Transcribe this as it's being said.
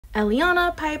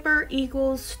Elliana Piper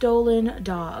equals stolen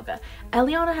dog.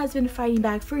 Elliana has been fighting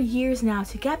back for years now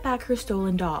to get back her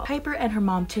stolen dog. Piper and her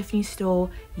mom Tiffany stole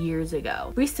years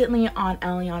ago. Recently on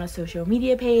Elliana's social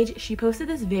media page, she posted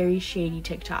this very shady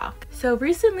TikTok. So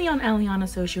recently on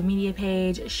Elliana's social media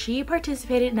page, she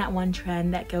participated in that one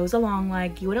trend that goes along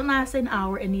like, you wouldn't last an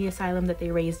hour in the asylum that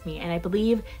they raised me, and I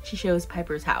believe she shows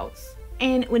Piper's house.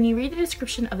 And when you read the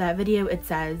description of that video, it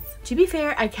says, to be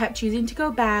fair, I kept choosing to go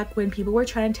back when people were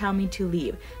trying to tell me to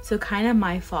leave, so kind of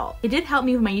my fault. It did help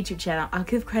me with my YouTube channel. I'll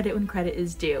give credit when credit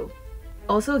is due.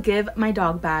 Also give my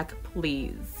dog back,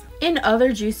 please. In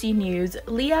other juicy news,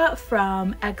 Leah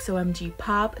from XOMG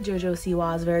Pop, JoJo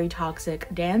Siwa's very toxic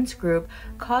dance group,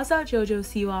 calls out JoJo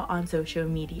Siwa on social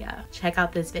media. Check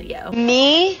out this video.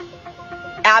 Me,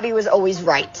 Abby was always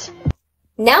right.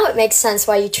 Now it makes sense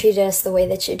why you treated us the way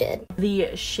that you did.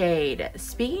 The shade.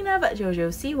 Speaking of JoJo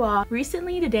Siwa,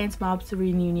 recently the Dance Mobs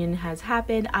reunion has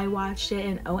happened. I watched it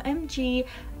and OMG,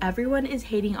 everyone is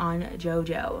hating on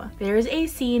JoJo. There is a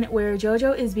scene where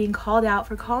JoJo is being called out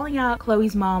for calling out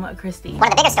Chloe's mom, Christy.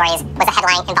 One of the bigger stories was a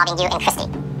headline involving you and Christy.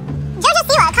 JoJo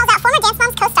Siwa calls out former Dance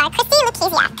Moms co-star Christy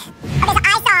Lukiziak. Okay, so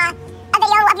I saw a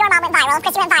video of your mom went viral,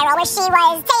 Christy went viral, where she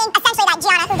was saying essentially that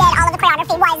Gianna, who did all of the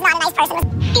choreography, was not a nice person.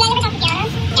 Do you ever talk to Gianna?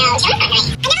 No, Gianna's not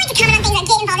nice. I never like to comment on things that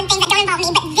get involved in things that don't involve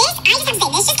me, but this, I just have to say,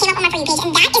 this just came up on my For You page,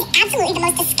 and that is absolutely the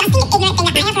most disgusting, ignorant thing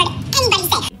that I have heard anybody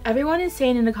say. Everyone is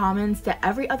saying in the comments that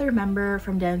every other member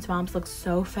from Dance Moms looks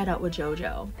so fed up with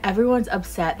JoJo. Everyone's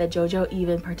upset that JoJo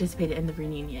even participated in the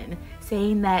reunion,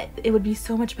 saying that it would be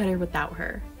so much better without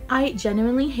her. I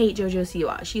genuinely hate JoJo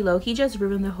Siwa. She low-key just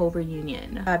ruined the whole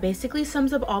reunion. Basically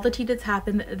sums up all the tea that's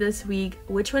happened this week.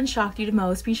 Which one shocked you the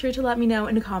most? Be sure to let me know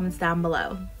in the comments down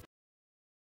below.